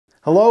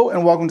Hello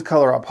and welcome to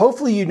Color Up.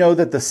 Hopefully you know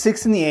that the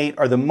 6 and the 8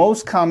 are the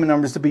most common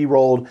numbers to be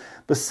rolled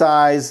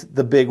besides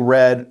the big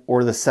red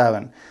or the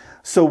 7.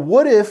 So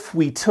what if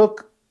we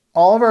took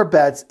all of our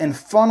bets and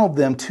funneled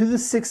them to the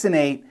 6 and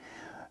 8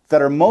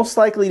 that are most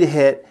likely to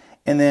hit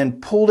and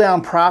then pull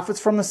down profits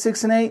from the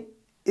 6 and 8?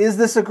 Is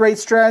this a great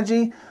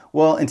strategy?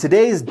 Well, in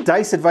today's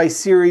Dice Advice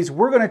series,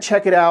 we're going to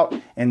check it out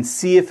and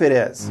see if it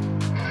is.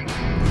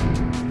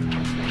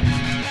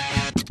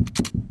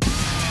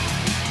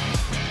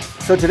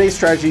 So today's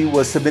strategy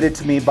was submitted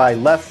to me by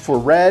Left for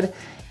Red,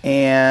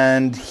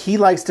 and he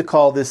likes to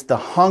call this the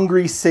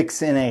hungry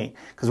 6 and 8.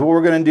 Because what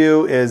we're going to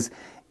do is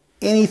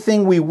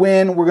anything we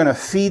win, we're going to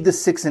feed the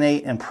 6 and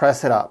 8 and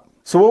press it up.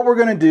 So what we're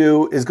going to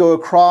do is go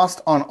across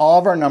on all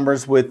of our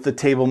numbers with the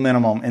table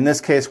minimum. In this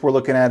case, we're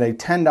looking at a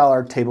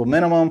 $10 table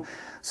minimum,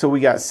 so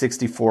we got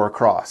 64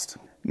 across.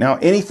 Now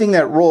anything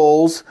that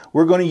rolls,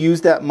 we're going to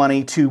use that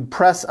money to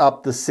press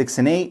up the 6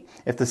 and 8.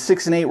 If the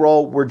 6 and 8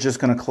 roll, we're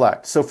just going to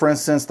collect. So for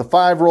instance, the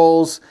 5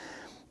 rolls,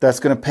 that's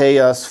going to pay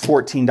us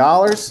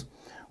 $14.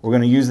 We're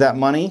going to use that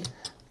money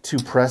to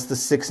press the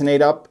 6 and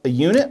 8 up a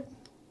unit.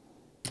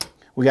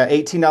 We got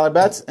 $18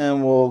 bets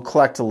and we'll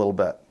collect a little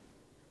bit.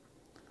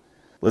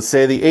 Let's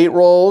say the 8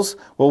 rolls,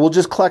 well, we'll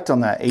just collect on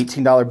that.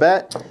 $18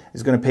 bet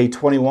is going to pay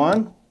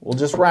 $21. We'll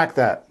just rack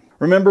that.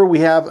 Remember, we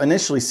have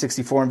initially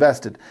 64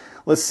 invested.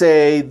 Let's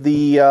say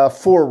the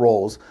 4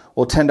 rolls.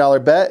 Well,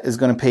 $10 bet is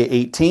going to pay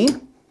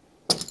 18.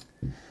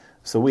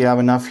 So we have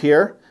enough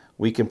here.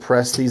 We can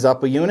press these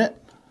up a unit.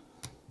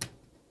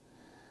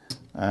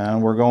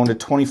 And we're going to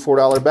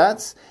 $24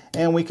 bets,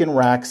 and we can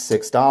rack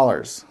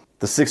 $6.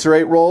 The 6 or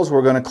 8 rolls,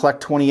 we're going to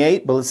collect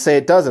 28, but let's say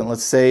it doesn't.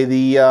 Let's say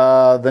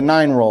the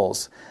 9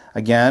 rolls.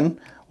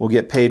 Again, we'll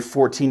get paid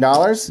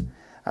 $14.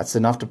 That's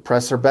enough to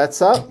press our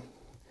bets up.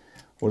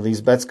 What do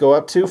these bets go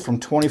up to? From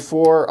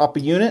 24 up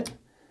a unit,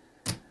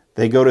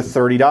 they go to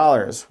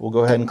 $30. We'll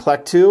go ahead and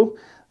collect 2.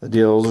 The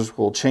dealers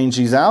will change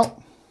these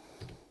out.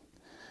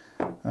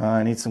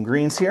 I need some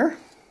greens here.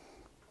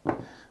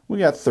 We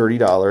got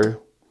 $30,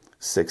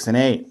 6 and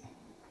 8.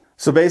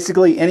 So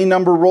basically, any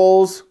number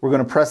rolls, we're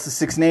going to press the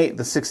 6 and 8.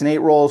 The 6 and 8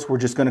 rolls, we're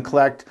just going to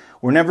collect.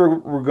 We're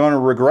going to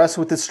regress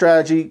with this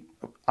strategy.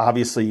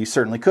 Obviously, you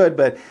certainly could,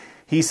 but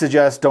he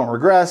suggests don't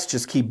regress.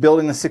 Just keep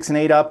building the 6 and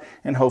 8 up,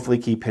 and hopefully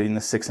keep hitting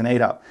the 6 and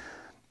 8 up.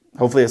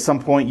 Hopefully, at some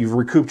point, you've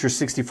recouped your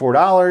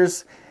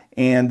 $64,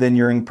 and then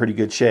you're in pretty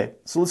good shape.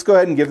 So let's go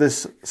ahead and give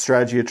this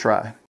strategy a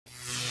try.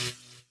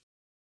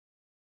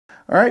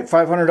 All right,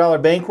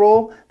 $500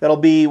 bankroll.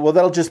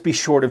 That'll just be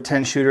short of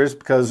 10 shooters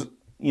because,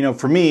 you know,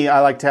 for me,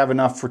 I like to have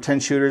enough for 10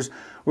 shooters.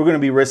 We're going to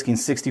be risking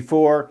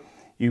 64.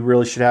 You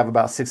really should have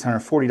about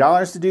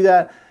 $640 to do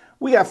that.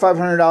 We got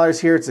 $500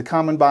 here. It's a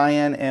common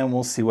buy-in, and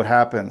we'll see what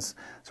happens.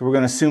 So we're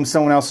going to assume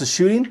someone else is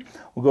shooting.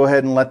 We'll go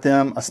ahead and let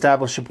them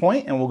establish a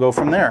point, and we'll go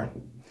from there.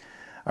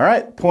 All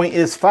right, point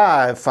is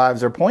 5.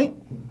 5's our point.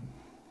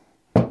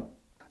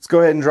 Let's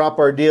go ahead and drop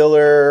our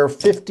dealer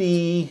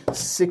 50,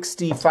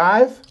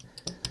 65.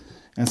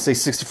 And say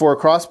 64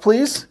 across,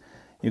 please.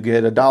 You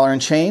get $1 and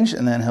change,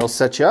 and then he'll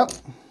set you up.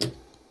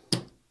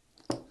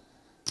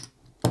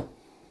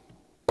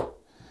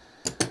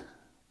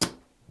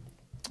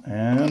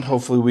 And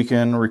hopefully we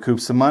can recoup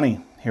some money.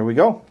 Here we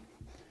go.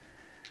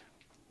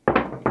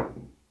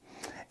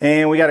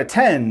 And we got a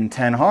 10,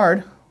 10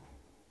 hard.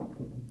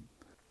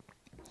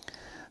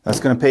 That's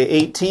going to pay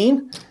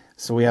 18.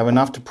 So we have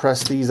enough to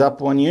press these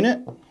up 1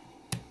 unit.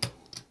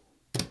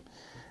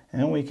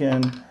 And we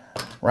can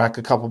rack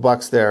a couple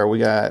bucks there. We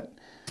got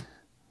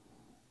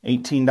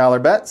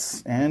 $18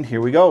 bets, and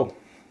here we go.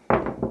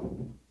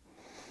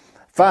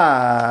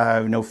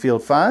 5, no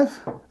field 5.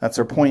 That's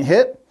our point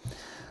hit.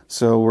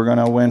 So we're going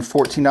to win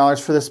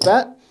 $14 for this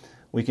bet.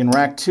 We can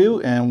rack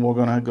 2, and we're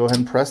going to go ahead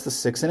and press the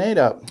 6 and 8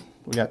 up.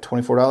 We got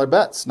 $24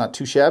 bets, not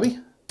too shabby.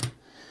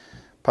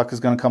 Puck is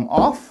going to come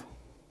off.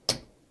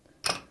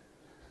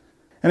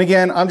 And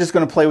again, I'm just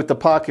going to play with the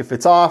puck. If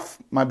it's off,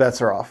 my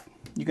bets are off.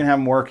 You can have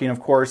them working,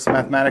 of course,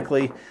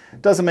 mathematically.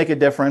 Doesn't make a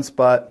difference,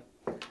 but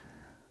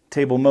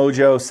Table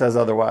Mojo says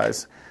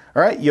otherwise.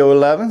 All right, Yo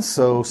 11,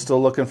 so still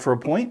looking for a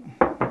point.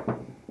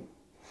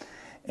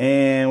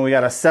 And we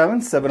got a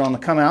 7, 7 on the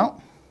come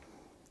out.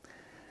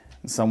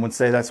 And some would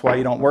say that's why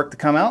you don't work the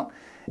come out.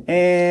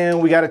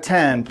 And we got a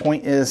 10,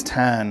 point is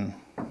 10.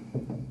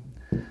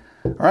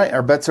 All right,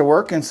 our bets are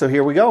working, so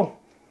here we go.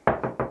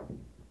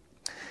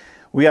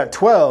 We got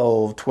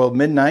 12, 12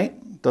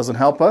 midnight, doesn't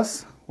help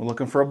us. We're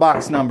looking for a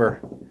box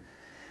number.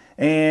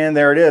 And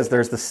there it is.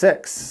 There's the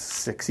 6.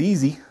 6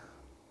 easy.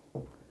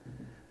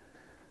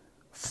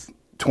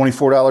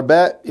 $24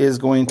 bet is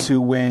going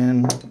to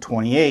win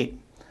 28.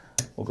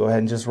 We'll go ahead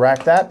and just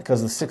rack that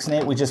because the 6 and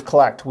 8 we just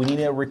collect. We need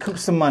to recoup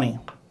some money.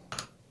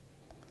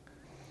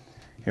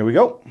 Here we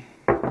go.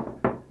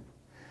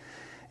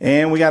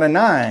 And we got a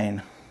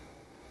 9.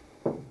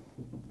 All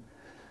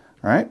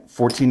right,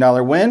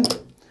 $14 win.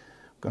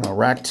 Going to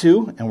rack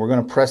 2, and we're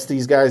going to press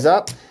these guys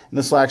up, and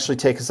this will actually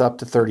take us up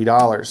to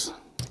 $30.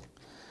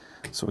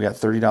 So we got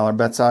 $30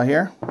 bets out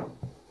here.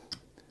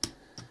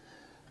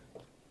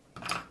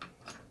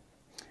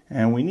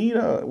 And we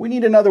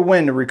need another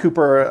win to recoup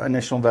our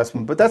initial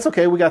investment, but that's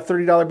okay. We got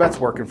 $30 bets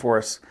working for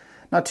us.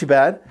 Not too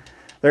bad.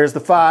 There's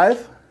the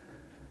 5.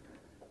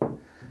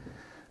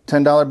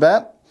 $10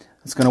 bet.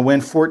 It's going to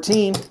win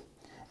 14,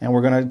 and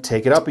we're going to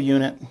take it up a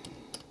unit.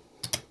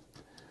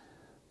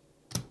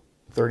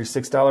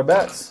 $36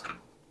 bets.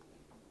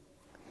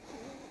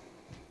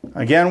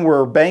 Again,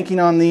 we're banking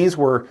on these.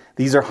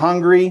 These are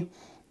hungry.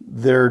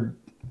 They're,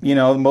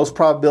 the most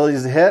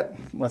probabilities to hit.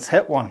 Let's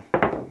hit one.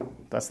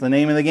 That's the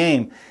name of the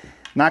game.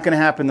 Not going to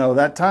happen though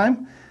that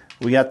time.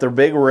 We got the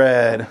big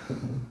red.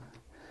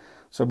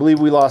 So I believe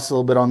we lost a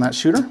little bit on that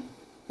shooter.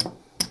 But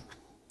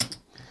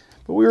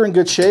we were in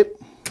good shape.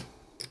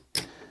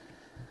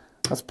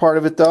 That's part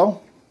of it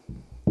though.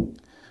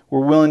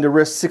 We're willing to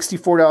risk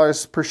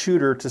 $64 per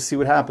shooter to see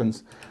what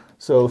happens.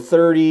 So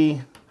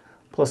 30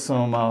 plus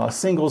some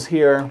singles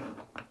here.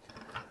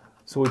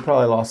 So we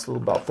probably lost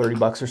about 30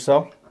 bucks or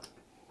so.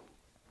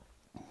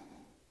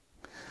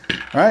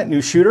 All right,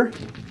 new shooter.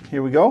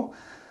 Here we go.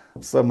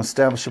 Let's let them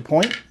establish a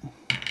point.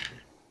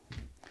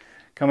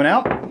 Coming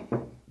out.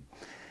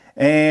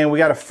 And we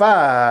got a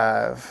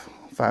 5.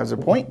 5's a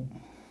point.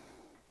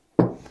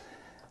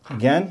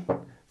 Again,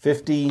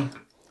 50,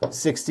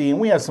 60, and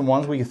we have some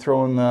ones we can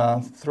throw in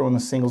the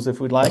singles if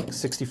we'd like.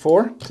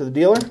 64 to the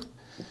dealer.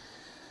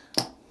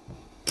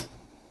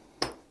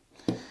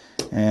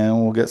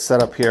 And we'll get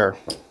set up here.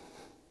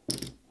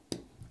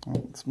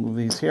 Let's move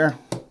these here.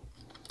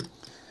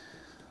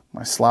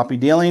 My sloppy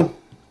dealing.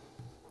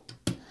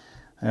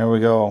 There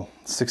we go.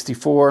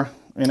 64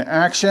 in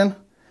action.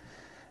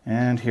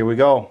 And here we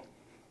go.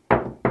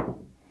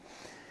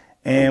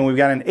 And we've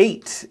got an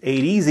 8.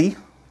 8 easy.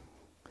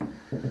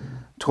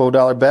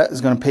 $12 bet is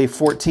going to pay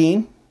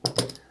 14.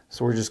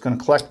 So we're just going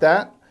to collect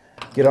that.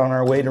 Get on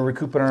our way to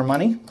recouping our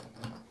money.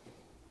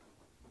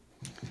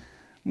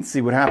 Let's see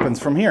what happens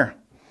from here.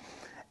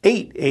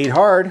 8. 8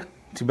 hard.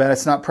 Too bad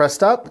it's not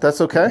pressed up, but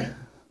that's okay.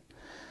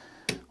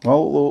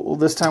 Well,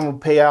 this time we'll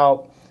pay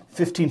out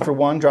 15 for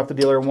 1, drop the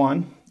dealer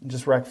 1, and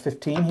just rack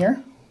 15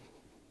 here.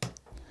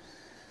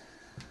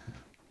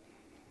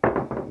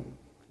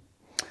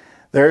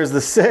 There's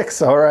the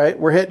 6. All right,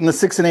 we're hitting the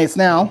 6 and 8s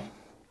now.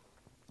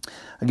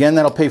 Again,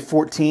 that'll pay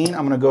 14.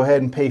 I'm going to go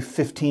ahead and pay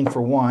 15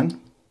 for 1.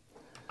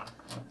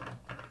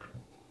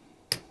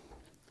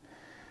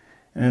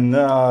 In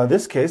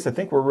this case, I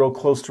think we're real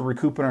close to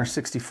recouping our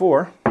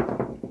 64.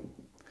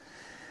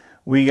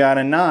 We got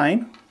a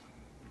 9.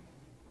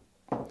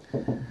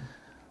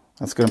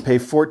 That's going to pay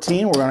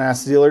 14. We're going to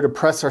ask the dealer to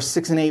press our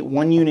 6 and 8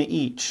 1 unit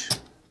each.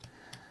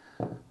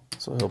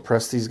 So he'll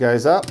press these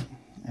guys up,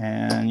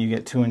 and you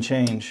get 2 and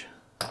change.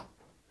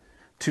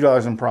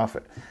 $2 in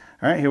profit.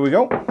 All right, here we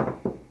go.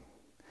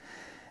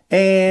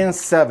 And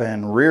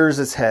 7 rears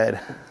its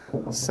head.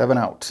 7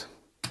 out.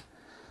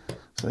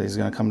 So he's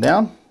going to come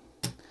down.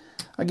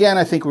 Again,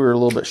 I think we were a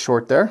little bit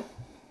short there.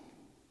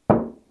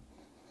 All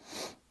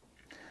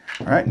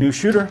right, new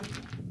shooter.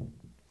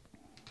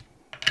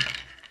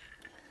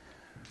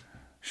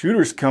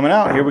 Shooter's coming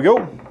out. Here we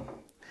go.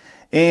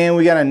 And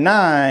we got a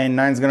 9.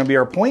 9's going to be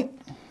our point.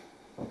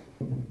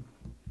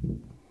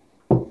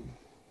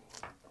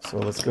 So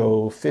let's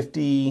go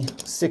 50,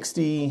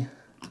 60,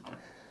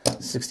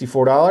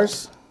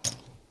 $64.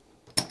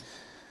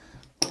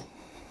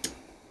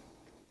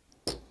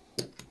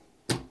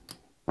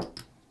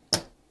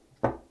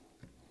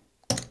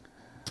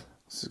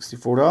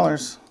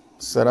 $64.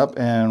 Set up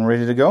and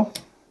ready to go.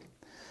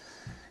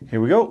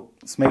 Here we go.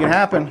 Let's make it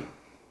happen.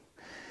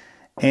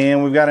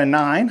 And we've got a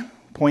 9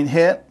 point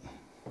hit.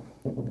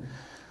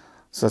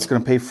 So that's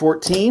going to pay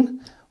 14.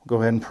 We'll go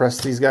ahead and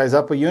press these guys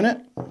up a unit.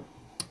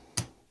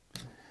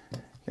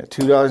 Got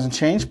 $2 and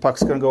change.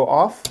 Puck's going to go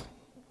off.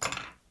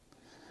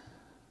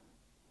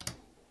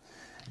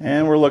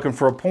 And we're looking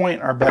for a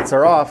point. Our bets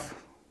are off.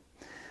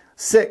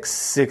 6.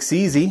 6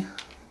 easy.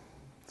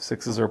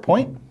 6 is our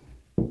point.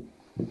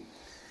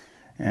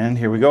 And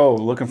here we go.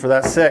 Looking for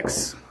that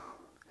 6.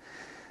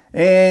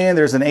 And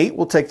there's an 8.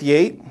 We'll take the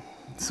 8.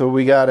 So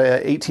we got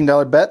an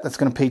 $18 bet. That's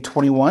going to pay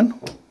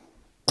 21.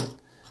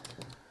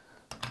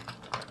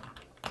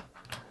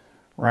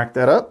 Rack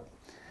that up.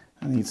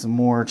 I need some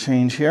more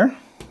change here.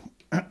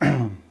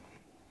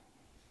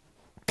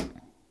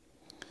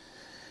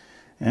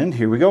 And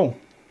here we go.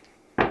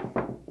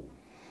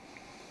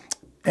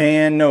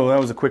 And no, that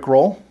was a quick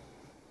roll.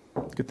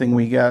 Good thing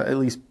we got at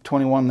least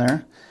 21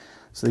 there.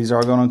 So these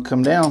are going to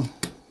come down.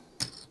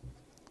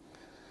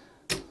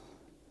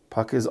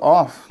 Puck is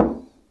off.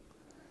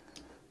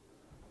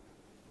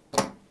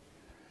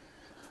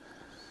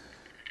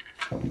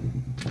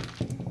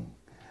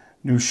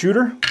 New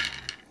shooter.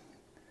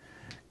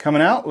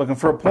 Coming out, looking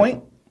for a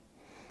point.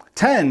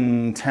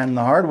 10. 10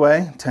 the hard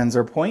way. 10's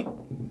our point.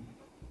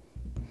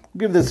 We'll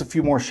give this a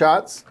few more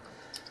shots.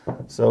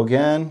 So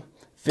again,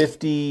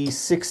 50,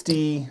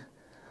 60.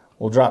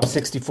 We'll drop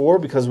 64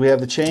 because we have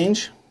the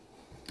change.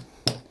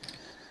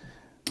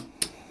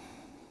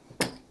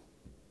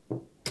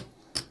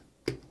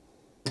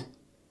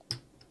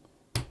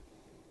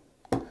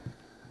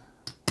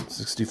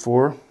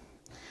 $64.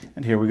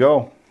 And here we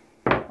go.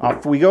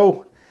 Off we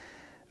go.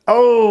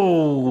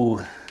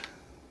 Oh,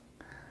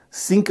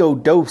 cinco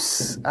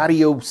dos,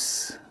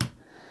 adios.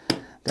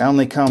 Down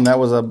they come. That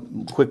was a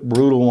quick,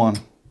 brutal one.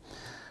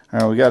 All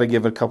right, we got to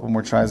give it a couple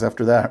more tries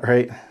after that,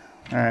 right?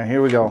 All right,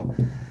 here we go.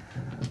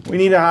 We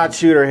need a hot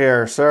shooter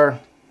here, sir.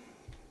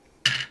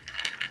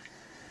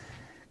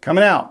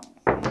 Coming out.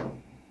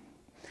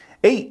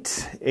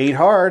 8. 8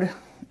 hard.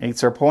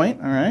 8's our point.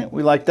 All right,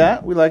 we like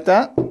that. We like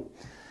that.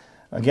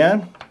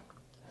 Again,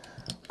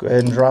 go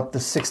ahead and drop the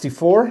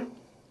 64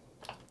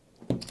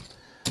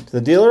 to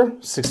the dealer.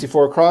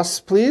 64 across,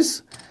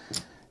 please.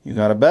 You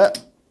got a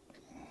bet.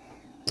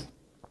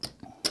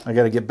 I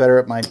got to get better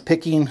at my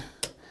picking.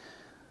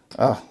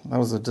 Oh, that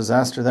was a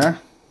disaster there.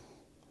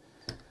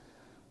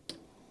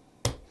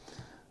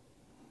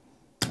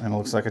 And it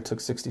looks like I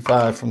took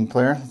 65 from the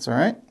player. That's all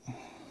right.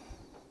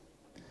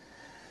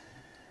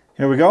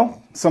 Here we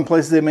go. Some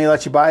places they may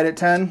let you buy it at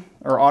 10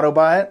 or auto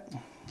buy it.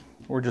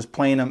 We're just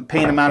paying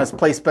them out as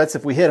place bets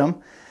if we hit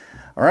them.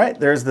 All right,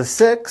 there's the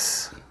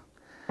 6.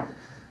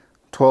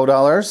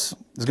 $12.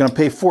 It's going to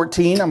pay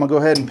 14. I'm going to go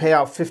ahead and pay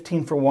out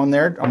 15 for 1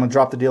 there. I'm going to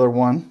drop the dealer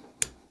 1.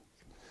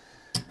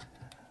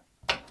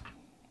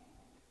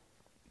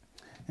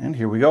 And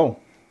here we go.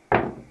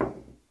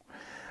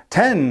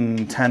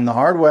 10. 10 the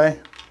hard way.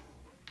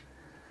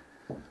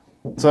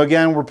 So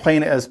again, we're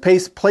playing it as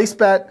place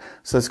bet.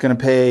 So it's going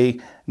to pay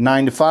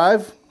 9 to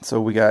 5.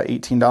 So we got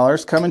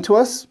 $18 coming to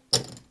us.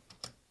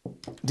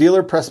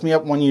 Dealer, press me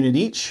up 1 unit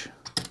each.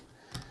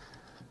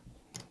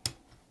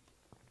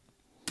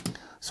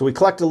 So we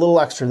collect a little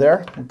extra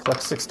there. We collect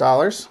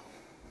 $6.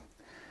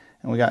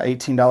 And we got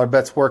 $18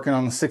 bets working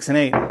on the 6 and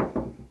 8.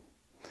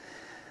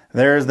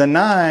 There's the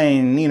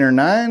 9. Neener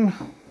 9.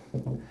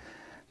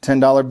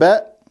 $10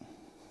 bet.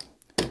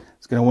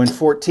 It's going to win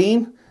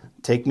 14.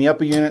 Take me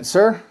up a unit,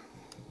 sir.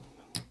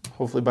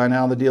 Hopefully by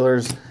now the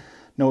dealers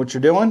know what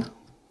you're doing.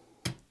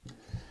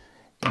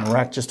 Gonna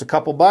rack just a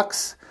couple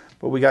bucks,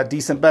 but we got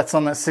decent bets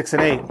on that 6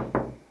 and 8.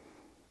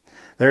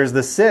 There's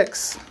the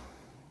 6.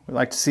 We'd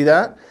like to see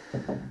that.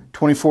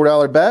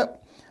 $24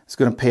 bet. It's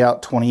going to pay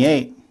out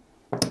 28.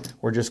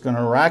 We're just going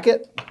to rack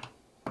it.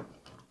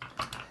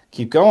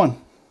 Keep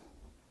going.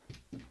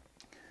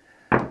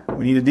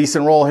 We need a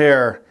decent roll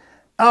here.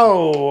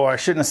 Oh, I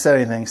shouldn't have said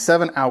anything.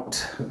 7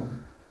 out.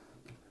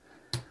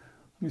 Let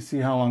me see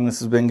how long this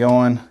has been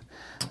going.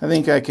 I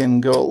think I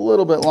can go a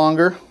little bit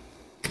longer.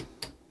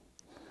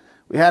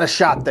 We had a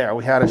shot there.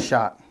 We had a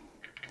shot.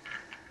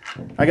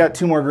 I got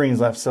 2 more greens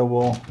left, so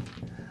we'll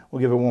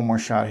give it 1 more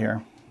shot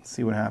here.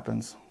 See what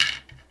happens.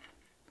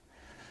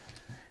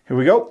 Here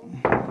we go.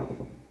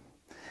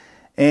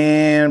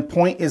 And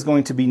point is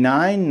going to be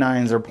 9.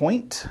 9's our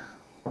point.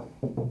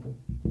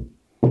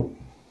 All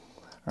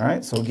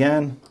right, so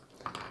again,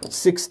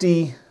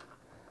 $64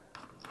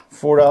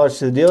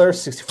 to the dealer.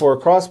 64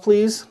 across,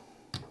 please.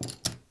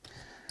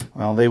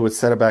 Well, they would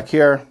set it back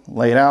here,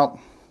 lay it out.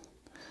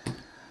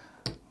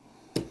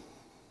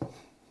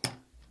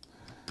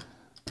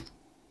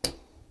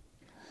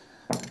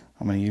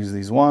 I'm going to use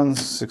these ones,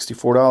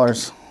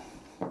 $64.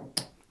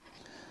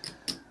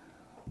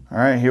 All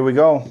right, here we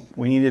go.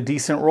 We need a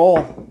decent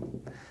roll.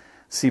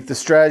 See if the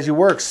strategy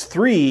works.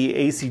 3,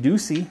 AC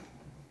Deucey.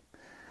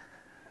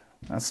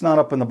 That's not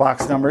up in the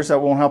box numbers. That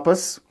won't help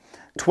us.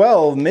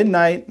 12,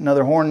 Midnight,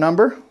 another horn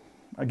number.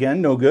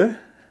 Again, no good.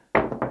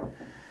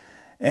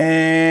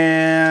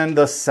 And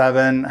the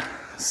 7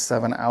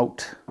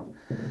 out.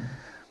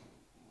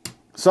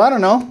 So I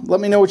don't know.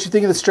 Let me know what you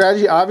think of the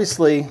strategy.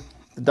 Obviously,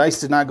 the dice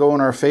did not go in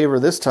our favor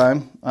this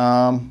time.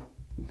 I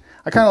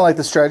kind of like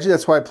the strategy.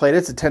 That's why I played it.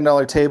 It's a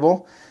 $10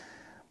 table.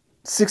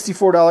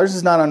 $64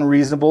 is not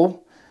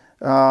unreasonable.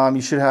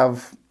 You should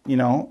have, you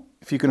know,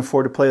 if you can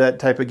afford to play that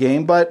type of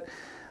game. But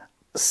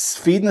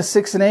feeding the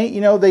 6 and 8,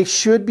 you know, they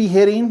should be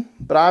hitting.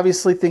 But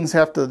obviously,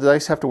 the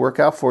dice have to work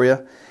out for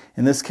you.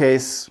 In this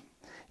case,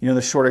 you know,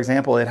 the short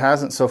example, it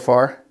hasn't so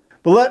far.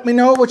 But let me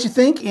know what you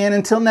think. And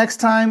until next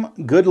time,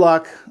 good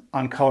luck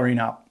on coloring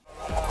up.